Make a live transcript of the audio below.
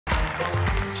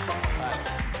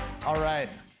All right.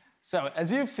 So,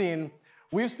 as you've seen,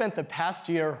 we've spent the past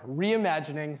year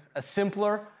reimagining a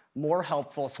simpler, more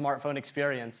helpful smartphone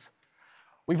experience.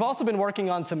 We've also been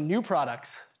working on some new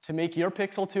products to make your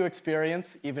Pixel 2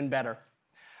 experience even better.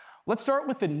 Let's start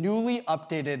with the newly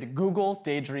updated Google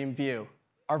Daydream View,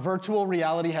 our virtual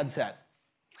reality headset.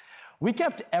 We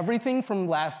kept everything from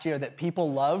last year that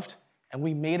people loved, and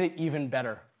we made it even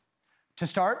better. To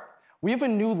start, we have a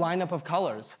new lineup of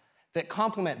colors that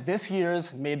complement this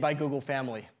year's Made by Google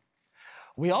family.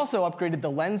 We also upgraded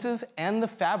the lenses and the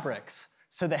fabrics,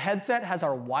 so the headset has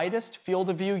our widest field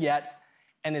of view yet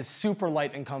and is super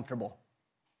light and comfortable.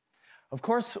 Of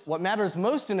course, what matters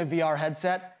most in a VR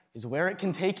headset is where it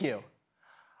can take you.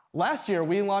 Last year,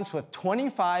 we launched with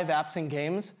 25 apps and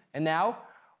games, and now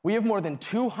we have more than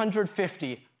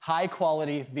 250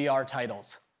 high-quality VR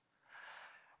titles.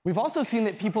 We've also seen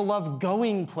that people love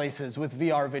going places with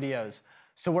VR videos,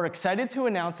 so we're excited to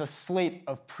announce a slate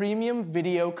of premium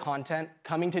video content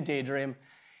coming to Daydream,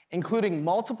 including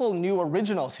multiple new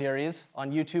original series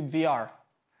on YouTube VR.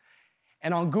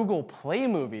 And on Google Play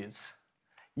Movies,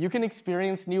 you can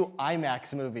experience new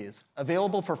IMAX movies,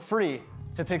 available for free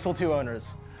to Pixel 2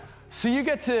 owners. So you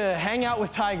get to hang out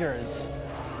with tigers,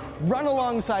 run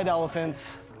alongside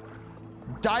elephants,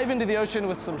 dive into the ocean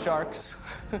with some sharks,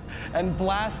 and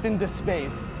blast into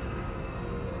space.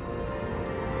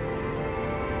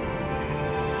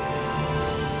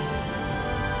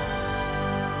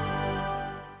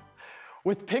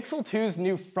 With Pixel 2's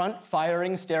new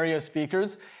front-firing stereo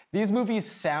speakers, these movies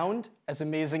sound as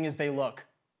amazing as they look.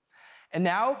 And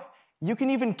now, you can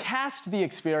even cast the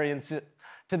experience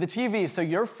to the TV so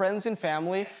your friends and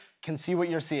family can see what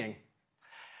you're seeing.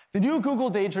 The new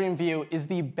Google Daydream View is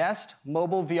the best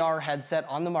mobile VR headset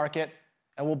on the market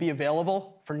and will be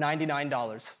available for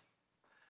 $99.